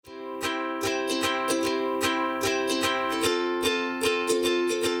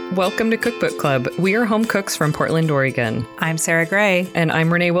Welcome to Cookbook Club. We are home cooks from Portland, Oregon. I'm Sarah Gray. And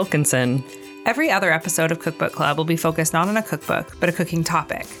I'm Renee Wilkinson. Every other episode of Cookbook Club will be focused not on a cookbook, but a cooking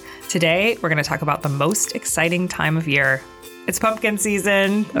topic. Today, we're going to talk about the most exciting time of year. It's pumpkin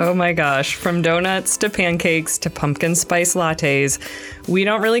season. Oh my gosh. From donuts to pancakes to pumpkin spice lattes. We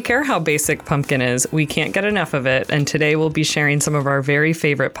don't really care how basic pumpkin is. We can't get enough of it. And today we'll be sharing some of our very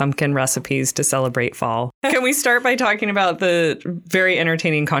favorite pumpkin recipes to celebrate fall. Can we start by talking about the very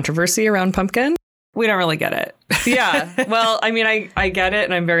entertaining controversy around pumpkin? We don't really get it. Yeah. Well, I mean, I get it.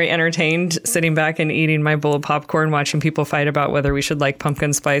 And I'm very entertained sitting back and eating my bowl of popcorn, watching people fight about whether we should like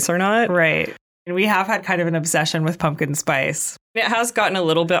pumpkin spice or not. Right. And we have had kind of an obsession with pumpkin spice. It has gotten a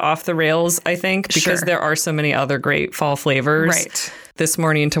little bit off the rails, I think, because there are so many other great fall flavors. Right. This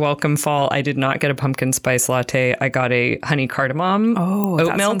morning to welcome fall, I did not get a pumpkin spice latte. I got a honey cardamom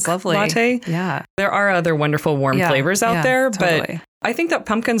oat milk latte. Yeah. There are other wonderful warm flavors out there, totally. but I think that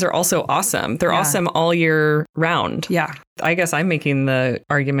pumpkins are also awesome. They're awesome all year round. Yeah. I guess I'm making the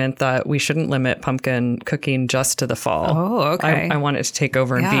argument that we shouldn't limit pumpkin cooking just to the fall. Oh, okay. I want it to take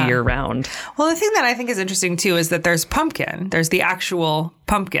over and be year round. Well, the thing that I think is interesting, too, is that there's pumpkin. There's the actual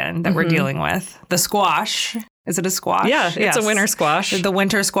pumpkin that we're dealing with. The squash. Is it a squash? Yeah, it's a winter squash. The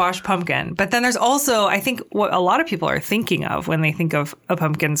winter squash pumpkin. But then there's also, I think, what a lot of people are thinking of when they think of a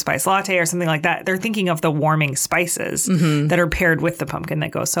pumpkin spice latte or something like that. They're thinking of the warming spices that are paired with the pumpkin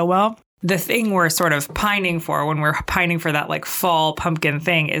that go so well. The thing we're sort of pining for when we're pining for that like fall pumpkin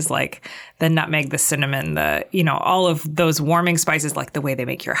thing is like the nutmeg, the cinnamon, the, you know, all of those warming spices, like the way they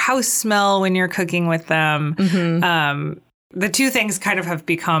make your house smell when you're cooking with them. The two things kind of have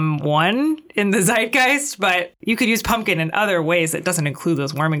become one in the zeitgeist, but you could use pumpkin in other ways that doesn't include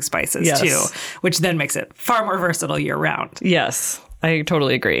those warming spices too, which then makes it far more versatile year round. Yes. I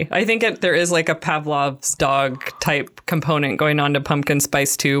totally agree. I think there is like a Pavlov's dog type component going on to pumpkin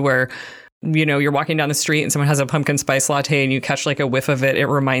spice too, where, you know, you're walking down the street and someone has a pumpkin spice latte and you catch like a whiff of it. It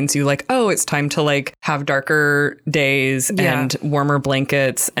reminds you like, oh, it's time to like have darker days and warmer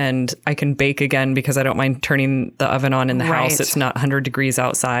blankets, and I can bake again because I don't mind turning the oven on in the house. It's not 100 degrees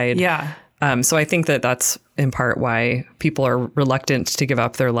outside. Yeah. So I think that that's in part why people are reluctant to give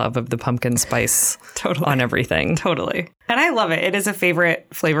up their love of the pumpkin spice on everything. Totally. And I love it. It is a favorite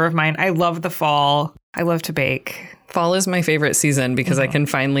flavor of mine. I love the fall. I love to bake. Fall is my favorite season because I can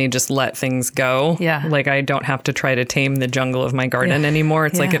finally just let things go. Yeah. Like I don't have to try to tame the jungle of my garden anymore.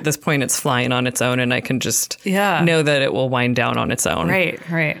 It's like at this point it's flying on its own and I can just know that it will wind down on its own. Right,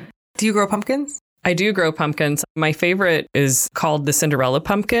 right. Do you grow pumpkins? I do grow pumpkins. My favorite is called the Cinderella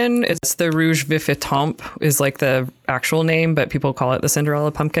pumpkin. It's the Rouge Vif Étampe is like the actual name, but people call it the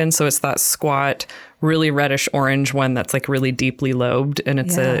Cinderella pumpkin. So it's that squat, really reddish orange one that's like really deeply lobed, and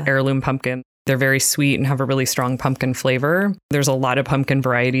it's an heirloom pumpkin. They're very sweet and have a really strong pumpkin flavor. There's a lot of pumpkin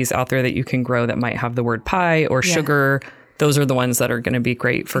varieties out there that you can grow that might have the word pie or sugar. Those are the ones that are going to be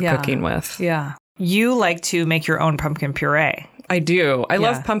great for cooking with. Yeah. You like to make your own pumpkin puree. I do. I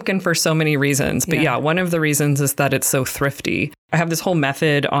love pumpkin for so many reasons. But one of the reasons is that it's so thrifty. I have this whole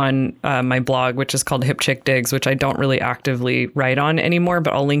method on my blog, which is called Hip Chick Digs, which I don't really actively write on anymore,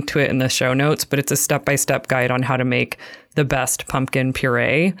 but I'll link to it in the show notes. But it's a step-by-step guide on how to make the best pumpkin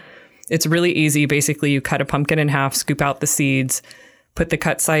puree. It's really easy. Basically, you cut a pumpkin in half, scoop out the seeds, put the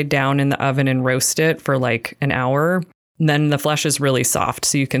cut side down in the oven and roast it for like an hour. And then the flesh is really soft,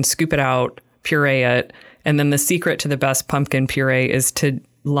 so you can scoop it out, puree it. And then the secret to the best pumpkin puree is to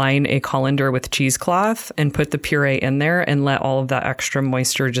line a colander with cheesecloth and put the puree in there and let all of that extra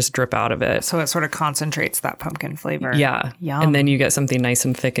moisture just drip out of it. So it sort of concentrates that pumpkin flavor. Yeah. Yum. And then you get something nice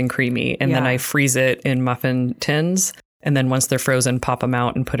and thick and creamy. And then I freeze it in muffin tins. And then once they're frozen, pop them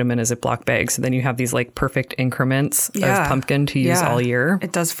out and put them in a Ziploc bag. So then you have these like perfect increments of pumpkin to use all year.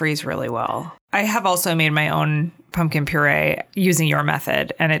 It does freeze really well. I have also made my own pumpkin puree using your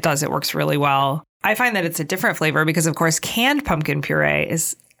method, and it works really well. I find that it's a different flavor because, of course, canned pumpkin puree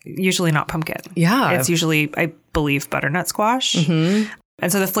is usually not pumpkin. Yeah. It's usually, I believe, butternut squash. Mm-hmm.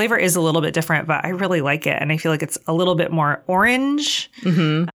 And so the flavor is a little bit different, but I really like it. And I feel like it's a little bit more orange.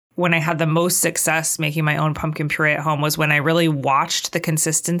 Mm-hmm. When I had the most success making my own pumpkin puree at home was when I really watched the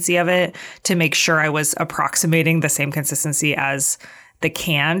consistency of it to make sure I was approximating the same consistency as the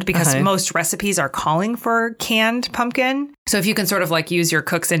canned, because most recipes are calling for canned pumpkin. So if you can sort of like use your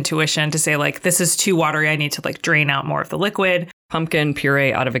cook's intuition to say like, this is too watery, I need to like drain out more of the liquid. Pumpkin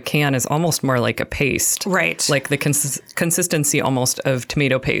puree out of a can is almost more like a paste. Right. Like the consistency almost of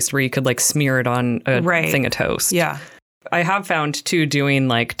tomato paste where you could like smear it on a thing of toast. Yeah. I have found too, doing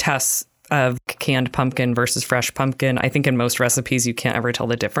like tests of canned pumpkin versus fresh pumpkin, I think in most recipes you can't ever tell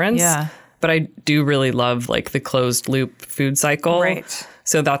the difference. Yeah. But I do really love like the closed loop food cycle. Right.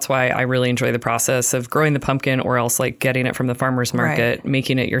 So that's why I really enjoy the process of growing the pumpkin or else like getting it from the farmer's market,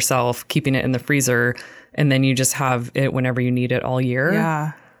 making it yourself, keeping it in the freezer, and then you just have it whenever you need it all year.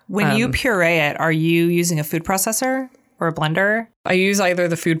 Yeah. When you puree it, are you using a food processor or a blender? I use either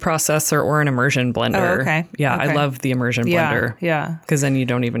the food processor or an immersion blender. Oh, okay. Yeah, Okay. I love the immersion blender. Yeah. Because then you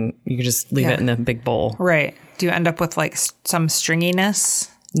can just leave it in a big bowl. Right. Do you end up with like some stringiness?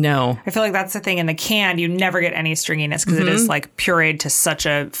 No. I feel like that's the thing. In the can, you never get any stringiness because it is like pureed to such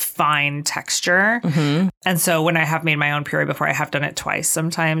a fine texture. And so when I have made my own puree before, I have done it twice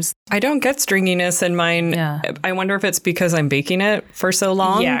sometimes. I don't get stringiness in mine. Yeah. I wonder if it's because I'm baking it for so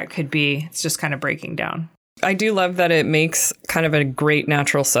long. Yeah, it could be. It's just kind of breaking down. I do love that it makes kind of a great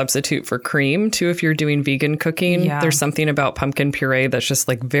natural substitute for cream, too, if you're doing vegan cooking. Yeah. There's something about pumpkin puree that's just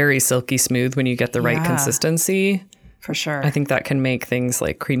like very silky smooth when you get the right consistency. For sure. I think that can make things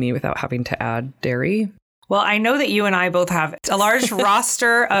like creamy without having to add dairy. Well, I know that you and I both have a large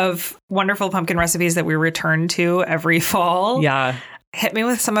roster of wonderful pumpkin recipes that we return to every fall. Yeah. Hit me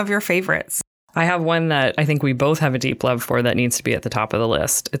with some of your favorites. I have one that I think we both have a deep love for that needs to be at the top of the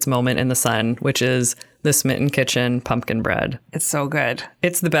list. It's Moment in the Sun, which is the Smitten Kitchen pumpkin bread. It's so good.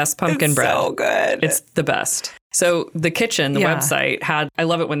 It's the best pumpkin bread. So good. It's the best. So the kitchen, the website I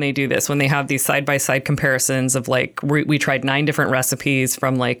love it when they do this, when they have these side-by-side comparisons of like, we tried 9 different recipes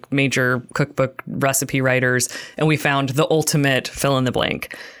from like major cookbook recipe writers, and we found the ultimate fill in the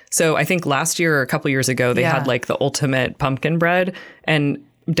blank. So I think last year or a couple years ago, they had like the ultimate pumpkin bread, and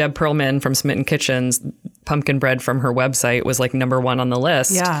Deb Perlman from Smitten Kitchen's pumpkin bread from her website was like number 1 on the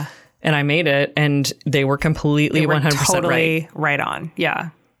list. Yeah. And I made it, and they were completely 100% totally right on. Yeah.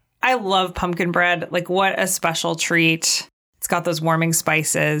 I love pumpkin bread. Like, what a special treat. It's got those warming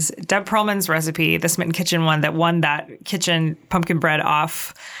spices. Deb Perlman's recipe, the Smitten Kitchen one that won that kitchen pumpkin bread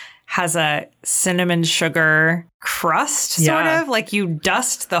off, has a cinnamon sugar crust, sort of. Like, you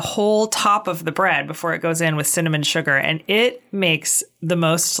dust the whole top of the bread before it goes in with cinnamon sugar. And it makes the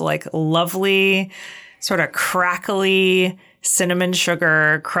most, like, lovely, sort of crackly cinnamon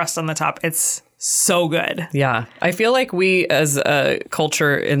sugar crust on the top. It's so good. Yeah. I feel like we as a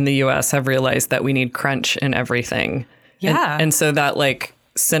culture in the US have realized that we need crunch in everything. Yeah. And so that like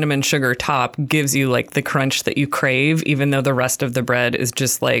cinnamon sugar top gives you like the crunch that you crave, even though the rest of the bread is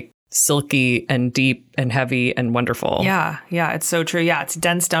just like silky and deep and heavy and wonderful. Yeah. Yeah. It's so true. Yeah. It's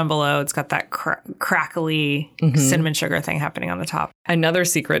dense down below. It's got that crackly cinnamon sugar thing happening on the top. Another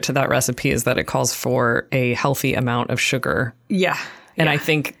secret to that recipe is that it calls for a healthy amount of sugar. Yeah. And I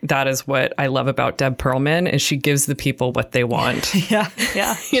think that is what I love about Deb Perlman is she gives the people what they want. Yeah.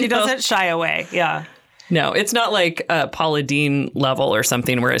 She doesn't shy away. Yeah. No, it's not like a Paula Deen level or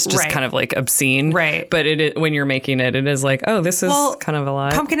something where it's just kind of like obscene. Right. But when you're making it, it is like, oh, this is kind of a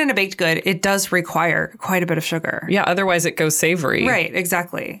lot. Pumpkin in a baked good, it does require quite a bit of sugar. Yeah, otherwise it goes savory. Right,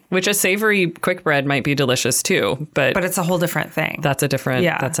 exactly. Which a savory quick bread might be delicious too. But it's a whole different thing. That's a different,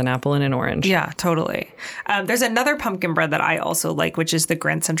 that's an apple and an orange. Yeah, totally. There's another pumpkin bread that I also like, which is the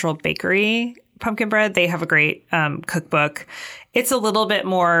Grand Central Bakery pumpkin bread. They have a great cookbook. It's a little bit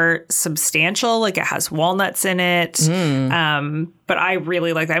more substantial, like it has walnuts in it. But I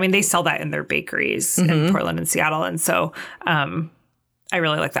really like that. I mean, they sell that in their bakeries in Portland and Seattle. And so I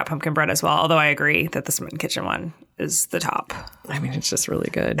really like that pumpkin bread as well. Although I agree that the Smitten Kitchen one is the top. I mean, it's just really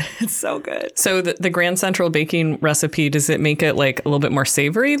good. It's so good. So the Grand Central baking recipe, does it make it like a little bit more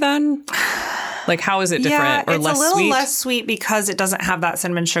savory then? Like, how is it different or less sweet? It's a little less sweet because it doesn't have that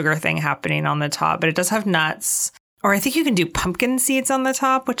cinnamon sugar thing happening on the top, but it does have nuts. Or I think you can do pumpkin seeds on the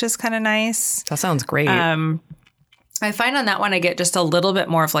top, which is kind of nice. That sounds great. I find on that one I get just a little bit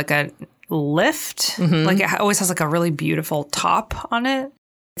more of like a lift. Like it always has like a really beautiful top on it.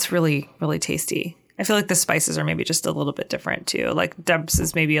 It's really, really tasty. I feel like the spices are maybe just a little bit different too. Like Deb's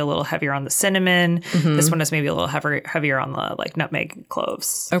is maybe a little heavier on the cinnamon. This one is maybe a little heavier on the like nutmeg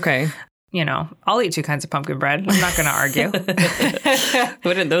cloves. Okay. You know, I'll eat 2 kinds of pumpkin bread. I'm not going to argue.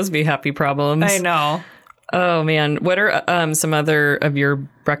 Wouldn't those be happy problems? I know. Oh, man. What are some other of your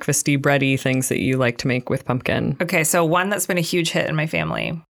breakfasty, bready things that you like to make with pumpkin? Okay, so one that's been a huge hit in my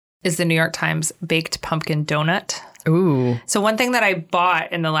family is the New York Times baked pumpkin donut. Ooh. So one thing that I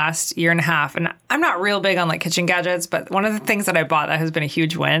bought in the last year and a half, and I'm not real big on like kitchen gadgets, but one of the things that I bought that has been a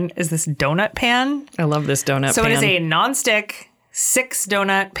huge win is this donut pan. I love this donut pan. So it is a nonstick 6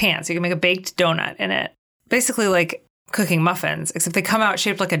 donut pan. So you can make a baked donut in it. Basically like cooking muffins, except they come out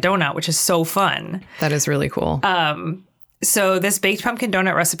shaped like a donut, which is so fun. That is really cool. So this baked pumpkin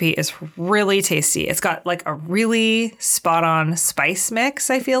donut recipe is really tasty. It's got like a really spot on spice mix,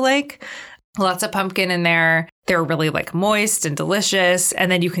 I feel like. Lots of pumpkin in there. They're really like moist and delicious.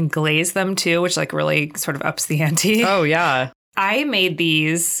 And then you can glaze them too, which like really sort of ups the ante. Oh, yeah. I made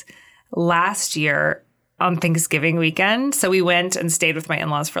these last year on Thanksgiving weekend. So we went and stayed with my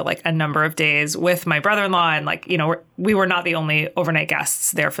in-laws for like a number of days with my brother-in-law. And like, you know, we were not the only overnight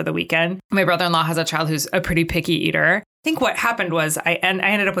guests there for the weekend. My brother-in-law has a child who's a pretty picky eater. I think what happened was I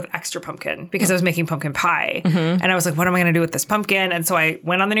ended up with extra pumpkin because I was making pumpkin pie. And I was like, what am I going to do with this pumpkin? And so I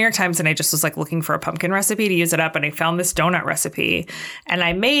went on the New York Times and I just was like looking for a pumpkin recipe to use it up. And I found this donut recipe and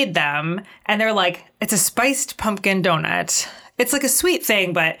I made them. And they're like, it's a spiced pumpkin donut. It's like a sweet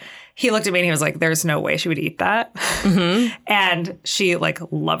thing, but he looked at me and he was like, there's no way she would eat that. And she like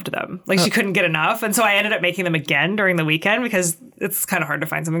loved them. Like she couldn't get enough. And so I ended up making them again during the weekend because it's kind of hard to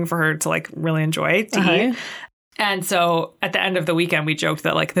find something for her to like really enjoy to eat. And so at the end of the weekend, we joked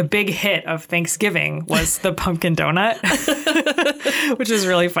that like the big hit of Thanksgiving was the pumpkin donut, which is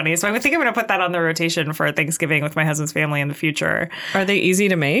really funny. So I think I'm going to put that on the rotation for Thanksgiving with my husband's family in the future. Are they easy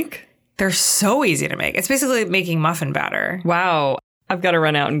to make? They're so easy to make. It's basically making muffin batter. Wow. I've got to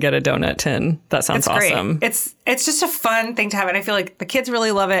run out and get a donut tin. That sounds awesome. It's just a fun thing to have. And I feel like the kids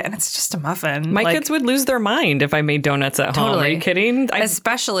really love it. And it's just a muffin. My kids would lose their mind if I made donuts at home. Are you kidding?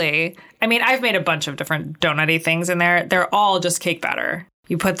 Especially, I mean, I've made a bunch of different donut-y things in there. They're all just cake batter.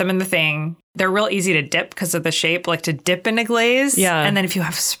 You put them in the thing. They're real easy to dip because of the shape, like to dip in a glaze. Yeah. And then if you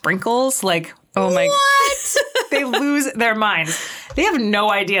have sprinkles, like, oh my what? They lose their minds. They have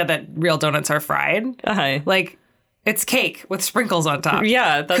no idea that real donuts are fried. Like, it's cake with sprinkles on top.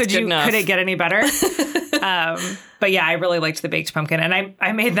 Yeah, that's good enough. Could it get any better? But yeah, I really liked the baked pumpkin. And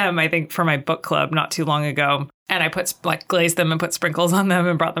I made them, I think, for my book club not too long ago. And I glazed them and put sprinkles on them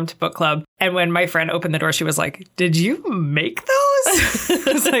and brought them to book club. And when my friend opened the door, she was like, did you make those?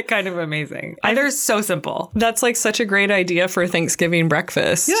 It was like kind of amazing. They're so simple. That's like such a great idea for Thanksgiving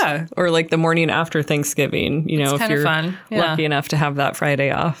breakfast. Yeah. Or like the morning after Thanksgiving, you know, it's if you're fun. lucky enough to have that Friday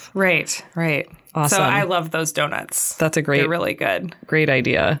off. Right. Awesome. So I love those donuts. They're really good. Great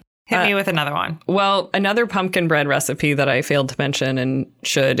idea. Hit me with another one. Well, another pumpkin bread recipe that I failed to mention and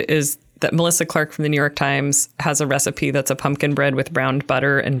should is that Melissa Clark from the New York Times has a recipe that's a pumpkin bread with browned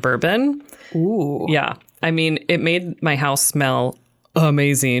butter and bourbon. Ooh. Yeah. I mean, it made my house smell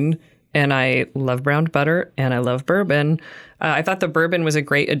amazing. And I love browned butter and I love bourbon. I thought the bourbon was a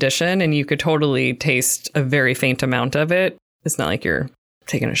great addition and you could totally taste a very faint amount of it. It's not like you're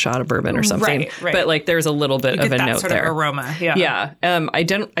taking a shot of bourbon or something, right. But like there's a little bit of a note sort there. Of aroma. Yeah. I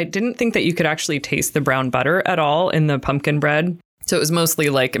didn't think that you could actually taste the brown butter at all in the pumpkin bread. So it was mostly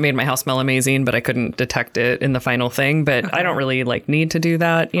like it made my house smell amazing, but I couldn't detect it in the final thing. But I don't really like need to do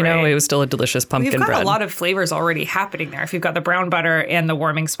that. You know, it was still a delicious pumpkin bread. You've got a lot of flavors already happening there. If you've got the brown butter and the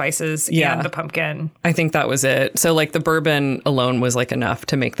warming spices and the pumpkin. I think that was it. So like the bourbon alone was like enough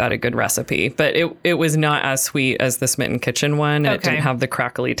to make that a good recipe. But it was not as sweet as the Smitten Kitchen one. And it didn't have the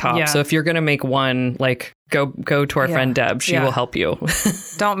crackly top. Yeah. So if you're going to make one, like go to our friend Deb. She will help you.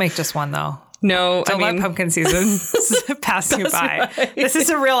 Don't make just one though. No, Don't let pumpkin season pass you by. Right. This is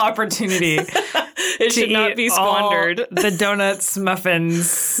a real opportunity. It should not be squandered. The donuts,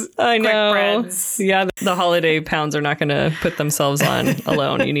 muffins, I know. Quick breads. Yeah, the holiday pounds are not going to put themselves on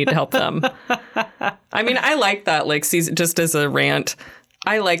alone. You need to help them. I mean, I like that. Like, just as a rant,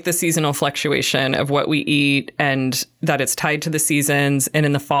 I like the seasonal fluctuation of what we eat and that it's tied to the seasons. And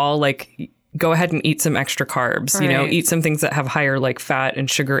in the fall, like, go ahead and eat some extra carbs, you know, eat some things that have higher like fat and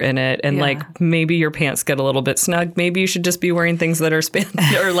sugar in it. And like maybe your pants get a little bit snug. Maybe you should just be wearing things that are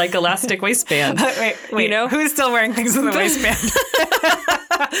or like elastic waistbands. wait, you know, who's still wearing things with a waistband?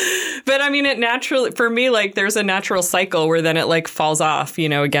 But I mean, it naturally, for me, like there's a natural cycle where then it like falls off, you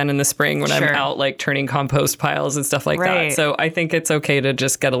know, again in the spring when I'm out like turning compost piles and stuff like that. So I think it's okay to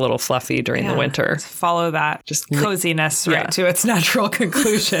just get a little fluffy during the winter. Follow that just coziness to its natural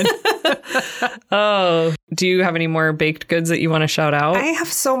conclusion. Oh, do you have any more baked goods that you want to shout out? I have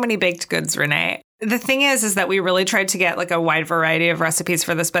so many baked goods, Renee. The thing is that we really tried to get like a wide variety of recipes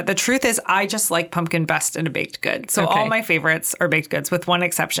for this, but the truth is I just like pumpkin best in a baked good. So all my favorites are baked goods with one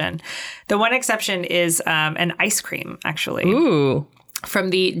exception. The one exception is an ice cream, actually. Ooh. From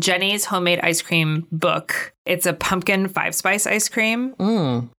the Jenny's Homemade Ice Cream book. It's a pumpkin 5-spice ice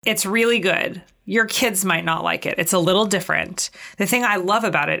cream. It's really good. Your kids might not like it. It's a little different. The thing I love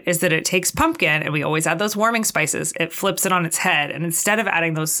about it is that it takes pumpkin, and we always add those warming spices. It flips it on its head. And instead of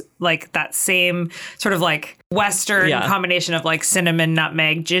adding those, like that same sort of like Western combination of like cinnamon,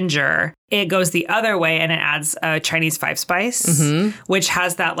 nutmeg, ginger, it goes the other way and it adds a Chinese 5-spice, which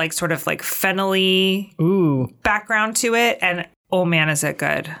has that like sort of like fennel-y background to it. And oh man, is it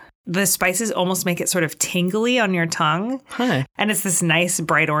good. The spices almost make it sort of tingly on your tongue. Huh. And it's this nice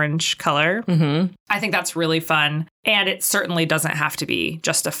bright orange color. Mm-hmm. I think that's really fun. And it certainly doesn't have to be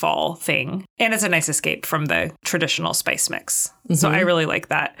just a fall thing. And it's a nice escape from the traditional spice mix. Mm-hmm. So I really like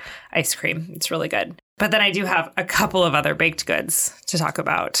that ice cream. It's really good. But then I do have a couple of other baked goods to talk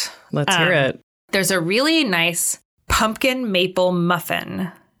about. Let's hear it. There's a really nice pumpkin maple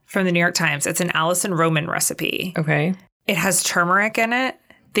muffin from the New York Times. It's an Alison Roman recipe. Okay. It has turmeric in it.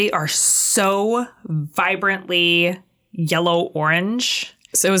 They are so vibrantly yellow-orange.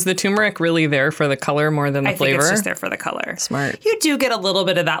 So is the turmeric really there for the color more than the flavor? I think it's just there for the color. Smart. You do get a little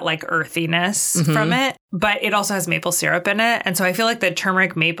bit of that like earthiness from it, but it also has maple syrup in it. And so I feel like the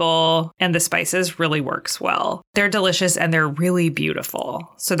turmeric, maple, and the spices really works well. They're delicious and they're really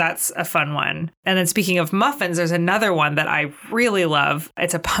beautiful. So that's a fun one. And then speaking of muffins, there's another one that I really love.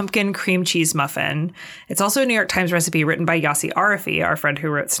 It's a pumpkin cream cheese muffin. It's also a New York Times recipe written by Yossi Arafi, our friend who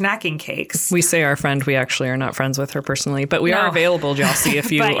wrote Snacking Cakes. We say our friend. We actually are not friends with her personally, but we are available, Yossi,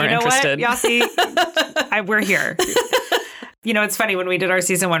 if you are interested. What, Yossi? We're here. You know, it's funny, when we did our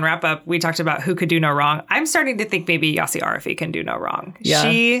season 1 wrap up, we talked about who could do no wrong. I'm starting to think maybe Yossi Arafi can do no wrong. Yeah.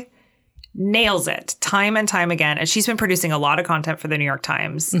 She nails it time and time again. And she's been producing a lot of content for the New York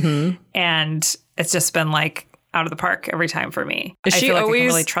Times. And it's just been like out of the park every time for me. I feel like I can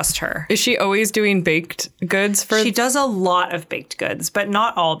really trust her. Is she always doing baked goods for? She does a lot of baked goods, but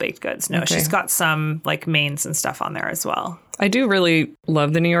not all baked goods. No, she's got some like mains and stuff on there as well. I do really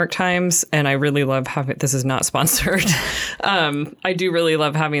love the New York Times, and I really love having, this is not sponsored. I do really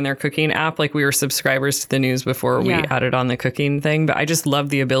love having their cooking app. Like, we were subscribers to the news before we added on the cooking thing, but I just love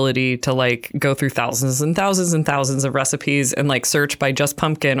the ability to like go through thousands and thousands and thousands of recipes and like search by just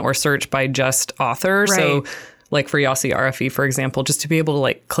pumpkin or search by just author. Right. So like for Yossi Arafi, for example, just to be able to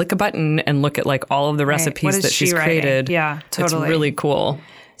like click a button and look at like all of the recipes that she's created. Yeah, totally. It's really cool.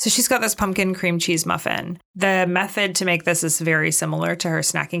 So she's got this pumpkin cream cheese muffin. The method to make this is very similar to her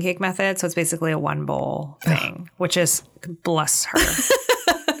snacking cake method. So it's basically a 1 bowl thing, which is, bless her,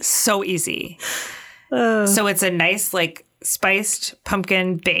 so easy. So it's a nice like spiced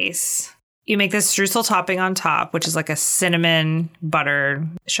pumpkin base. You make this streusel topping on top, which is like a cinnamon, butter,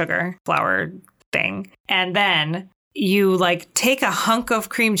 sugar, flour thing. And then you like take a hunk of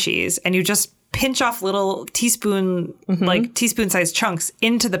cream cheese and you just pinch off little teaspoon, like teaspoon-sized chunks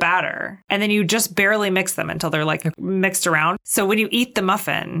into the batter. And then you just barely mix them until they're like mixed around. So when you eat the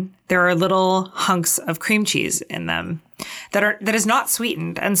muffin, there are little hunks of cream cheese in them that is not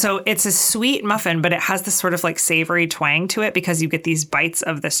sweetened. And so it's a sweet muffin, but it has this sort of like savory twang to it because you get these bites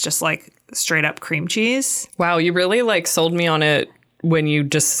of this just like straight up cream cheese. Wow, you really like sold me on it when you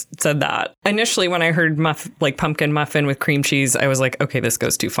just said that. Initially, when I heard like pumpkin muffin with cream cheese, I was like, okay, this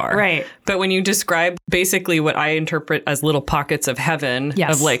goes too far. Right. But when you describe basically what I interpret as little pockets of heaven,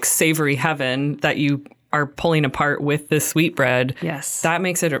 of like savory heaven that you are pulling apart with the sweetbread, that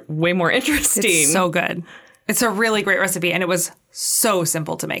makes it way more interesting. It's so good. It's a really great recipe, and it was so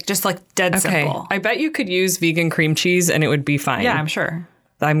simple to make, just like dead simple. I bet you could use vegan cream cheese and it would be fine. Yeah, I'm sure.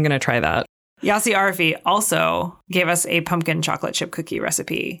 I'm going to try that. Yossi Arafi also gave us a pumpkin chocolate chip cookie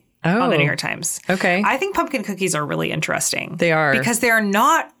recipe on the New York Times. Okay. I think pumpkin cookies are really interesting. They are. Because they're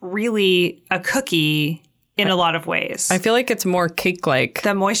not really a cookie in a lot of ways. I feel like it's more cake-like.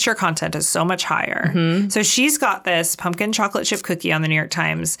 The moisture content is so much higher. So she's got this pumpkin chocolate chip cookie on the New York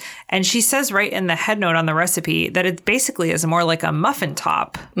Times, and she says right in the head note on the recipe that it basically is more like a muffin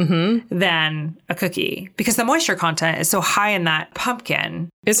top than a cookie because the moisture content is so high in that pumpkin.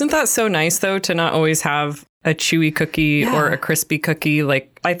 Isn't that so nice, though, to not always have a chewy cookie or a crispy cookie?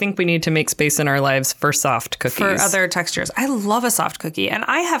 Like, I think we need to make space in our lives for soft cookies. For other textures. I love a soft cookie. And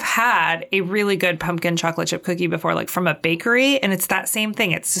I have had a really good pumpkin chocolate chip cookie before, like from a bakery. And it's that same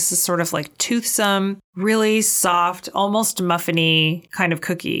thing. It's just a sort of like toothsome, really soft, almost muffiny kind of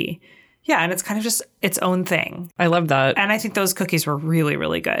cookie. Yeah. And it's kind of just its own thing. I love that. And I think those cookies were really,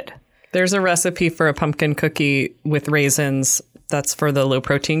 really good. There's a recipe for a pumpkin cookie with raisins. That's for the low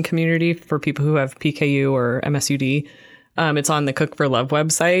protein community, for people who have PKU or MSUD. It's on the Cook for Love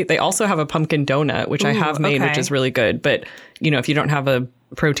website. They also have a pumpkin donut, which I have made, which is really good. But, you know, if you don't have a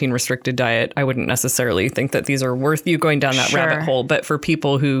protein restricted diet, I wouldn't necessarily think that these are worth you going down that rabbit hole. But for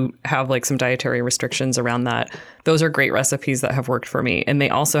people who have like some dietary restrictions around that, those are great recipes that have worked for me. And they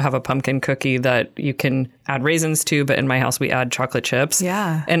also have a pumpkin cookie that you can add raisins to, but in my house we add chocolate chips.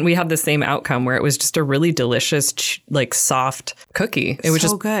 Yeah. And we had the same outcome where it was just a really delicious, like soft cookie. It was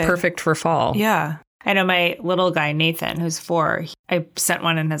just good. Perfect for fall. Yeah. I know my little guy, Nathan, who's 4, I sent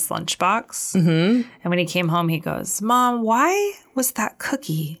one in his lunchbox. Mm-hmm. And when he came home, he goes, Mom, why was that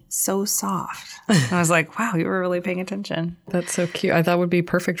cookie so soft? And I was like, wow, you were really paying attention. That's so cute. I thought would be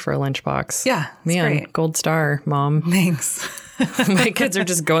perfect for a lunchbox. Yeah. Man, great. Gold star, Mom. Thanks. My kids are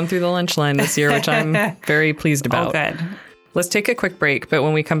just going through the lunch line this year, which I'm very pleased about. Oh, good. Let's take a quick break, but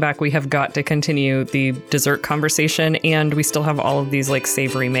when we come back, we have got to continue the dessert conversation, and we still have all of these like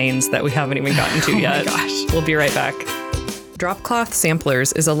savory mains that we haven't even gotten to yet. My gosh. We'll be right back. Dropcloth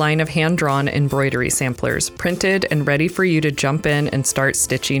Samplers is a line of hand-drawn embroidery samplers, printed and ready for you to jump in and start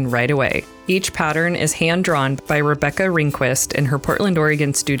stitching right away. Each pattern is hand-drawn by Rebecca Ringquist in her Portland,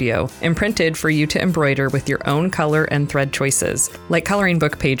 Oregon studio, and printed for you to embroider with your own color and thread choices, like coloring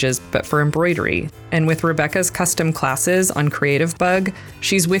book pages, but for embroidery. And with Rebecca's custom classes on Creative Bug,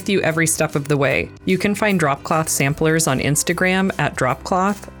 she's with you every step of the way. You can find Dropcloth Samplers on Instagram at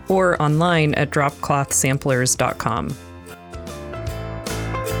Dropcloth or online at dropclothsamplers.com.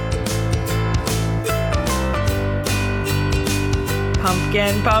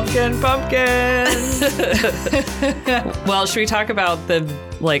 Pumpkin, pumpkin, pumpkin. Well, should we talk about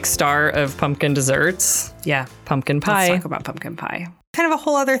the star of pumpkin desserts? Yeah. Pumpkin pie. Let's talk about pumpkin pie. Kind of a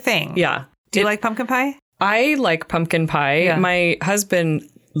whole other thing. Yeah. Do you like pumpkin pie? I like pumpkin pie. Yeah. My husband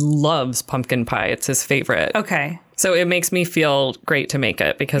loves pumpkin pie. It's his favorite. Okay. So it makes me feel great to make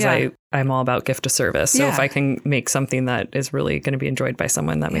it because I'm all about gift of service. So if I can make something that is really going to be enjoyed by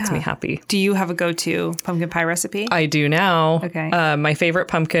someone, that makes me happy. Do you have a go-to pumpkin pie recipe? I do now. Okay. My favorite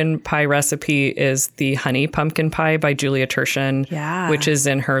pumpkin pie recipe is the honey pumpkin pie by Julia Turshen, which is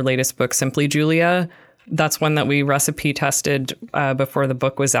in her latest book, Simply Julia. That's one that we recipe tested before the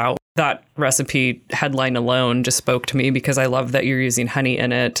book was out. That recipe headline alone just spoke to me because I love that you're using honey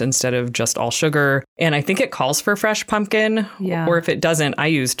in it instead of just all sugar. And I think it calls for fresh pumpkin. Yeah. Or if it doesn't, I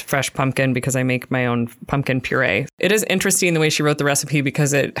used fresh pumpkin because I make my own pumpkin puree. It is interesting the way she wrote the recipe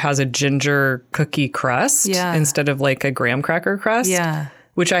because it has a ginger cookie crust instead of like a graham cracker crust. Yeah.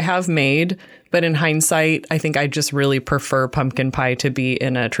 Which I have made. But in hindsight, I think I just really prefer pumpkin pie to be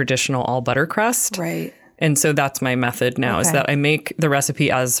in a traditional all butter crust. Right. And so that's my method now is that I make the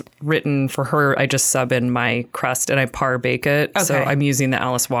recipe as written for her. I just sub in my crust and I par bake it. Okay. So I'm using the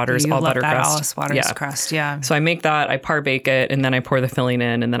Alice Waters all butter crust. Alice Waters crust, yeah. So I make that, I par bake it, and then I pour the filling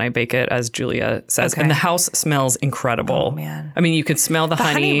in, and then I bake it as Julia says. Okay. And the house smells incredible. Oh, man. I mean, you could smell the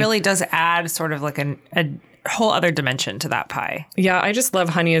honey. Honey really does add sort of like a whole other dimension to that pie. Yeah, I just love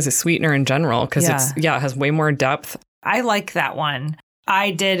honey as a sweetener in general because it has way more depth. I like that one.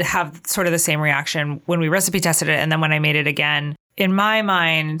 I did have sort of the same reaction when we recipe tested it and then when I made it again. In my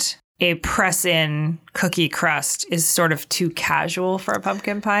mind, a press-in cookie crust is sort of too casual for a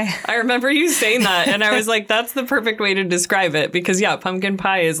pumpkin pie. I remember you saying that, and I was like, that's the perfect way to describe it because, pumpkin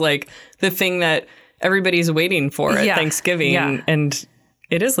pie is like the thing that everybody's waiting for at Thanksgiving, and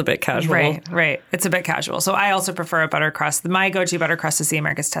it is a bit casual. Right. It's a bit casual. So I also prefer a butter crust. My go-to butter crust is the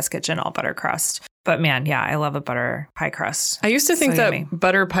America's Test Kitchen all butter crust. But man, I love a butter pie crust. I used to think that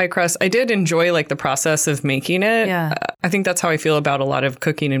butter pie crust, I did enjoy like the process of making it. Yeah. I think that's how I feel about a lot of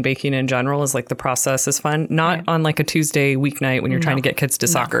cooking and baking in general is like the process is fun. Not on like a Tuesday weeknight when you're trying to get kids to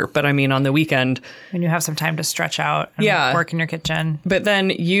soccer, but I mean on the weekend. When you have some time to stretch out and work in your kitchen. But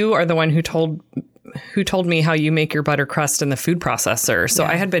then you are the one who told me how you make your butter crust in the food processor. So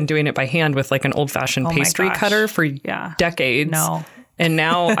I had been doing it by hand with like an old-fashioned pastry cutter for decades. No. And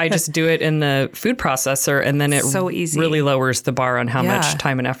now I just do it in the food processor, and then it really lowers the bar on how much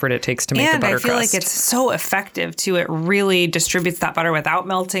time and effort it takes to make the butter crust. And I feel like it's so effective, too. It really distributes that butter without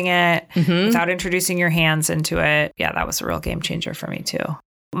melting it, without introducing your hands into it. Yeah, that was a real game changer for me, too.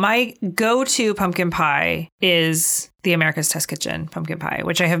 My go-to pumpkin pie is the America's Test Kitchen pumpkin pie,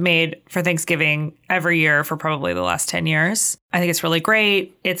 which I have made for Thanksgiving every year for probably the last 10 years. I think it's really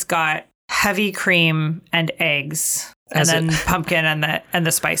great. It's got heavy cream and eggs. And then pumpkin and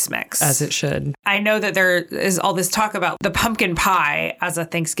the spice mix. As it should. I know that there is all this talk about the pumpkin pie as a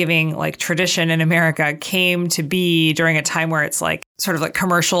Thanksgiving like tradition in America came to be during a time where it's like sort of like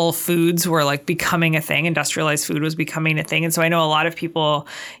commercial foods were like becoming a thing. Industrialized food was becoming a thing. And so I know a lot of people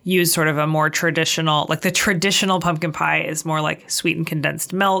use sort of a more traditional, like the traditional pumpkin pie is more like sweetened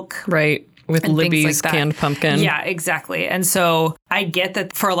condensed milk. Right. With Libby's canned pumpkin. Yeah, exactly. And so I get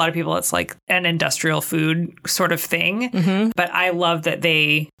that for a lot of people, it's like an industrial food sort of thing. But I love that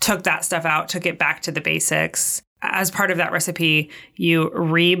they took that stuff out, took it back to the basics. As part of that recipe, you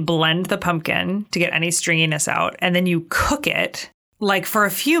re-blend the pumpkin to get any stringiness out, and then you cook it like for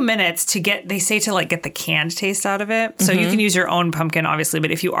a few minutes to get, they say to like get the canned taste out of it. So you can use your own pumpkin, obviously,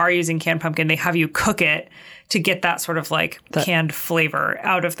 but if you are using canned pumpkin, they have you cook it to get that sort of like canned flavor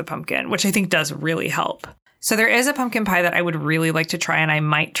out of the pumpkin, which I think does really help. So there is a pumpkin pie that I would really like to try, and I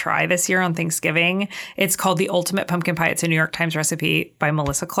might try this year on Thanksgiving. It's called the Ultimate Pumpkin Pie. It's a New York Times recipe by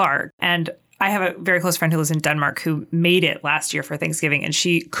Melissa Clark. And I have a very close friend who lives in Denmark who made it last year for Thanksgiving, and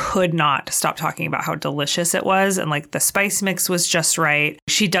she could not stop talking about how delicious it was. And like the spice mix was just right.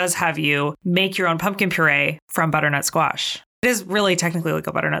 She does have you make your own pumpkin puree from butternut squash. It is really technically like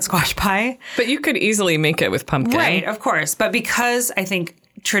a butternut squash pie. But you could easily make it with pumpkin. Right, of course. But because I think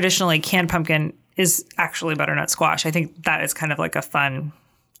traditionally canned pumpkin is actually butternut squash, I think that is kind of like a fun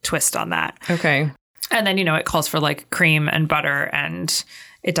twist on that. Okay. And then, it calls for like cream and butter, and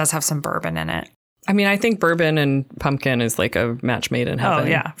it does have some bourbon in it. I mean, I think bourbon and pumpkin is like a match made in heaven. Oh,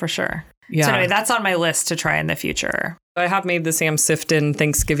 yeah, for sure. Yeah. So anyway, that's on my list to try in the future. I have made the Sam Sifton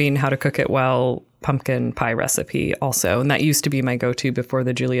Thanksgiving How to Cook It Well pumpkin pie recipe also. And that used to be my go-to before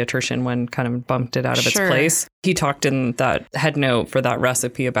the Julia Turshen one kind of bumped it out of its place. He talked in that head note for that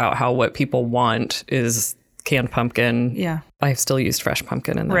recipe about how what people want is canned pumpkin. Yeah. I've still used fresh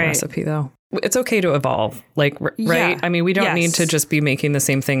pumpkin in that recipe, though. It's okay to evolve, right? Yeah. I mean, we don't need to just be making the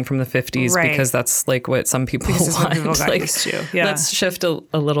same thing from the 50s because that's like what some people want. What people got like, used to. Yeah. Let's shift a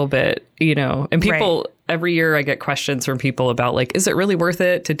little bit, And people, every year I get questions from people about like, is it really worth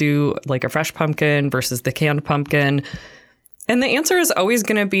it to do like a fresh pumpkin versus the canned pumpkin? And the answer is always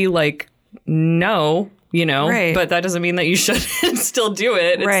going to be like, no. But that doesn't mean that you shouldn't still do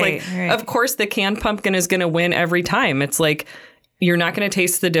it. It's of course, the canned pumpkin is going to win every time. It's like, you're not going to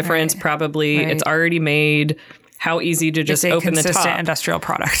taste the difference, probably. It's already made. How easy to just open the top. It's a consistent industrial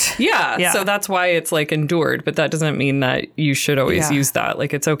product. Yeah. So that's why it's like endured. But that doesn't mean that you should always use that.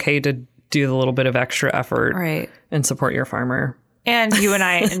 Like it's okay to do the little bit of extra effort and support your farmer. And you and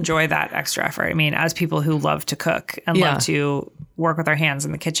I enjoy that extra effort. I mean, as people who love to cook and love to work with our hands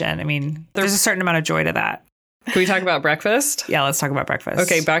in the kitchen, I mean, there's a certain amount of joy to that. Can we talk about breakfast? Yeah, let's talk about breakfast.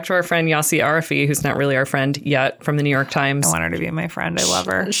 Okay, back to our friend Yassi Arafi, who's not really our friend yet, from the New York Times. I want her to be my friend. I love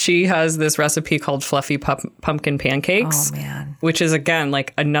her. She has this recipe called fluffy pumpkin pancakes. Oh, man. Which is, again,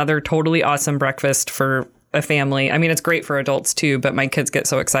 like another totally awesome breakfast for a family. I mean, it's great for adults, too, but my kids get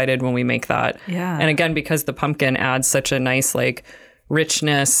so excited when we make that. Yeah. And again, because the pumpkin adds such a nice, like,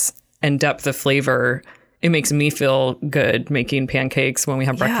 richness and depth of flavor, it makes me feel good making pancakes when we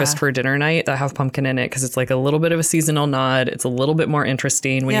have breakfast for dinner night that have pumpkin in it, because it's like a little bit of a seasonal nod. It's a little bit more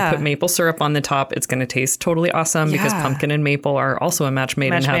interesting. When you put maple syrup on the top, it's going to taste totally awesome because pumpkin and maple are also a match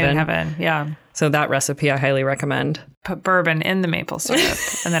made in heaven. Yeah. So that recipe I highly recommend. Put bourbon in the maple syrup,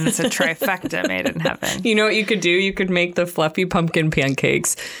 and then it's a trifecta made in heaven. You know what you could do? You could make the fluffy pumpkin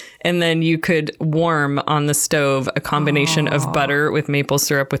pancakes, and then you could warm on the stove a combination of butter with maple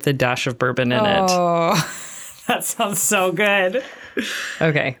syrup with a dash of bourbon in it. Oh, that sounds so good.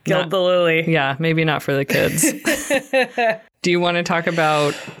 Okay. Killed the lily. Yeah, maybe not for the kids. Do you want to talk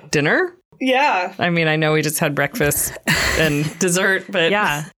about dinner? Yeah. I mean, I know we just had breakfast and dessert, but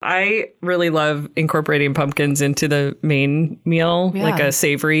I really love incorporating pumpkins into the main meal, like a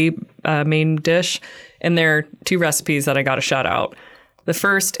savory main dish. And there are two recipes that I got to shout out. The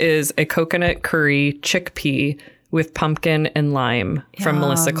first is a coconut curry chickpea with pumpkin and lime from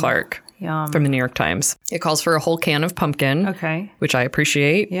Melissa Clark. From the New York Times. It calls for a whole can of pumpkin, which I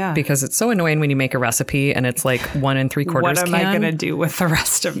appreciate because it's so annoying when you make a recipe and it's like 1 3/4 can. What am I going to do with the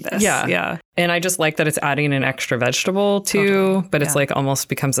rest of this? Yeah. And I just like that it's adding an extra vegetable too, but it's like almost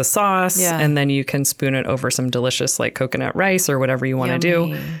becomes a sauce. And then you can spoon it over some delicious like coconut rice or whatever you want to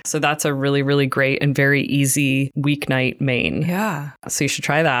do. So that's a really, really great and very easy weeknight main. Yeah. So you should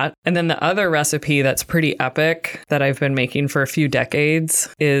try that. And then the other recipe that's pretty epic that I've been making for a few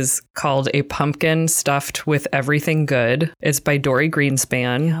decades is called a pumpkin stuffed with everything good. It's by Dory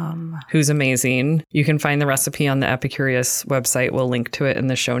Greenspan, who's amazing. You can find the recipe on the Epicurious website. We'll link to it in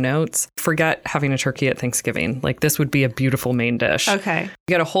the show notes. Forget having a turkey at Thanksgiving. Like this would be a beautiful main dish. Okay. You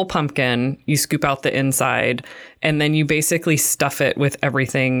get a whole pumpkin, you scoop out the inside, and then you basically stuff it with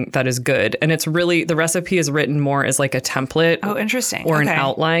everything that is good. And it's really, the recipe is written more as like a template. Oh, interesting. Or an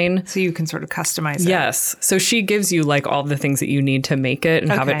outline. So you can sort of customize it. Yes. So she gives you like all the things that you need to make it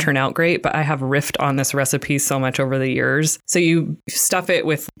and have it turn out great. great, but I have riffed on this recipe so much over the years. So you stuff it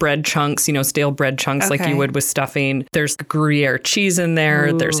with bread chunks, stale bread chunks like you would with stuffing. There's Gruyere cheese in there.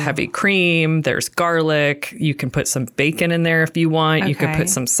 Ooh. There's heavy cream. There's garlic. You can put some bacon in there if you want. You could put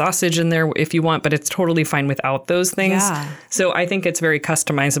some sausage in there if you want, but it's totally fine without those things. Yeah. So I think it's very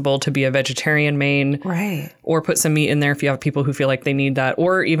customizable to be a vegetarian main. Right. Or put some meat in there if you have people who feel like they need that,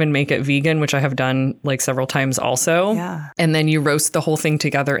 or even make it vegan, which I have done like several times also. Yeah. And then you roast the whole thing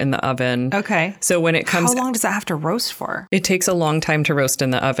together in the oven. Okay. So when it comes... How long does that have to roast for? It takes a long time to roast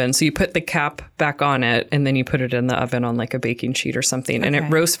in the oven. So you put the cap back on it and then you put it in the oven on like a baking sheet or something. And it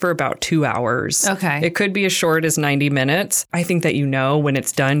roasts for about 2 hours. Okay. It could be as short as 90 minutes. I think that when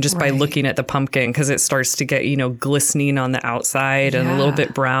it's done just by looking at the pumpkin, because it starts to get, glistening on the outside and a little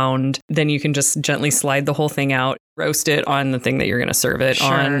bit browned. Then you can just gently slide the whole thing out. Roast it on the thing that you're going to serve it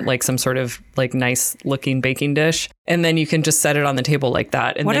on, like some sort of like nice looking baking dish. And then you can just set it on the table like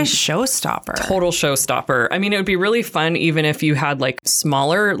that. And what a showstopper. Total showstopper. I mean, it would be really fun even if you had like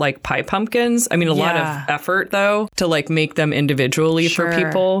smaller like pie pumpkins. I mean, a lot of effort though to like make them individually for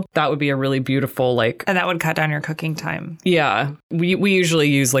people. That would be a really beautiful like... And that would cut down your cooking time. Yeah. We usually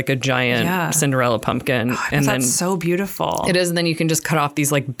use like a giant Cinderella pumpkin. Oh, and that's so beautiful. It is. And then you can just cut off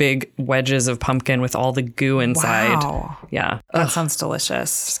these like big wedges of pumpkin with all the goo inside. Wow. Yeah. That sounds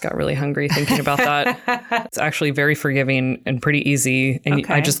delicious. Just got really hungry thinking about that. It's actually very forgiving and pretty easy. And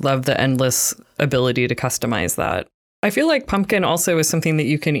I just love the endless ability to customize that. I feel like pumpkin also is something that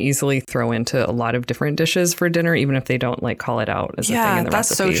you can easily throw into a lot of different dishes for dinner, even if they don't like call it out as a thing in the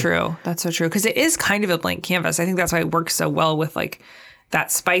recipe. Yeah, that's so true. That's so true. Because it is kind of a blank canvas. I think that's why it works so well with like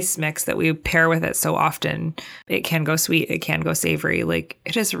that spice mix that we pair with it so often. It can go sweet. It can go savory. Like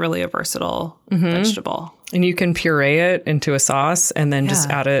it is really a versatile vegetable. And you can puree it into a sauce and then just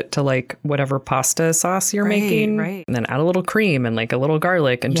add it to like whatever pasta sauce you're making. Right. And then add a little cream and like a little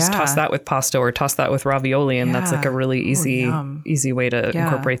garlic and just toss that with pasta or toss that with ravioli. And that's like a really easy way to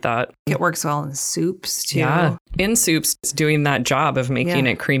incorporate that. It works well in soups too. Yeah. In soups, it's doing that job of making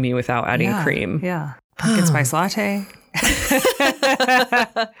it creamy without adding cream. Yeah. Pumpkin spice latte.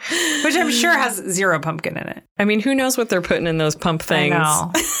 Which I'm sure has 0 pumpkin in it. I mean, who knows what they're putting in those pump things? I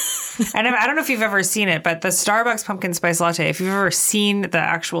know. And I don't know if you've ever seen it, but the Starbucks pumpkin spice latte, if you've ever seen the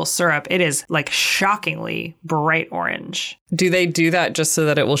actual syrup, it is like shockingly bright orange. Do they do that just so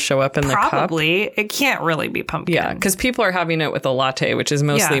that it will show up in the cup? Probably. It can't really be pumpkin. Yeah, because people are having it with a latte, which is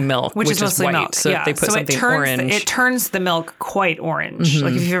mostly milk, which is mostly white. Milk. So if they put something orange. It turns the milk quite orange.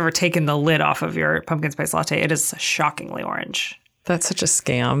 Like if you've ever taken the lid off of your pumpkin spice latte, it is shockingly orange. That's such a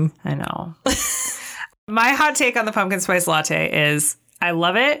scam. I know. My hot take on the pumpkin spice latte is I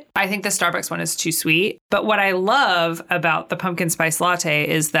love it. I think the Starbucks one is too sweet. But what I love about the pumpkin spice latte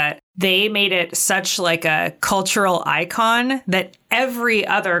is that they made it such like a cultural icon that every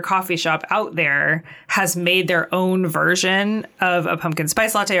other coffee shop out there has made their own version of a pumpkin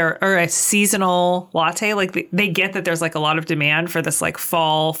spice latte or a seasonal latte. Like they get that there's like a lot of demand for this like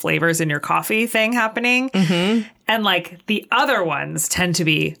fall flavors in your coffee thing happening. And like the other ones tend to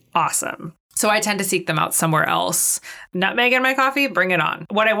be awesome. So I tend to seek them out somewhere else. Nutmeg in my coffee, bring it on.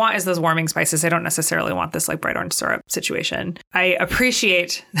 What I want is those warming spices. I don't necessarily want this like bright orange syrup situation. I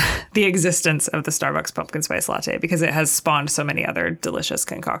appreciate the existence of the Starbucks pumpkin spice latte because it has spawned so many other delicious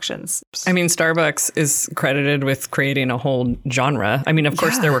concoctions. I mean, Starbucks is credited with creating a whole genre. I mean, of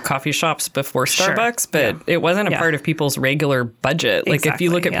course, there were coffee shops before Starbucks, but it wasn't a part of people's regular budget. Like if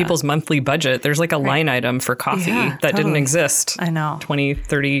you look at people's monthly budget, there's like a line item for coffee that didn't exist. I know. 20,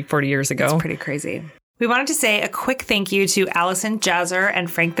 30, 40 years ago. It's pretty crazy. We wanted to say a quick thank you to Allison Jazzer and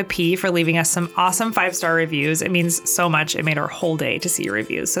Frank the P for leaving us some awesome 5-star reviews. It means so much. It made our whole day to see your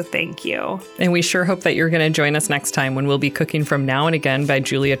reviews. So thank you. And we sure hope that you're going to join us next time when we'll be cooking From Now and Again by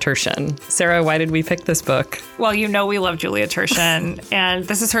Julia Turshen. Sarah, why did we pick this book? Well, you know we love Julia Turshen. And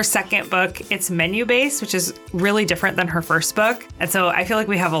this is her second book. It's menu-based, which is really different than her first book. And so I feel like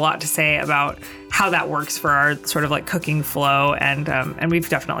we have a lot to say about how that works for our sort of like cooking flow. And we've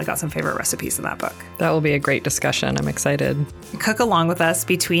definitely got some favorite recipes in that book. That will be a great discussion. I'm excited. Cook along with us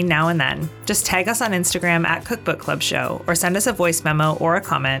between now and then. Just tag us on Instagram at Cookbook Club Show or send us a voice memo or a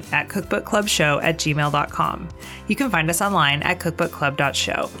comment at cookbookclubshow@gmail.com. You can find us online at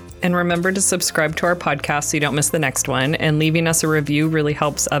cookbookclub.show. And remember to subscribe to our podcast so you don't miss the next one. And leaving us a review really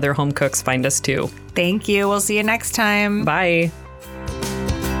helps other home cooks find us too. Thank you. We'll see you next time. Bye.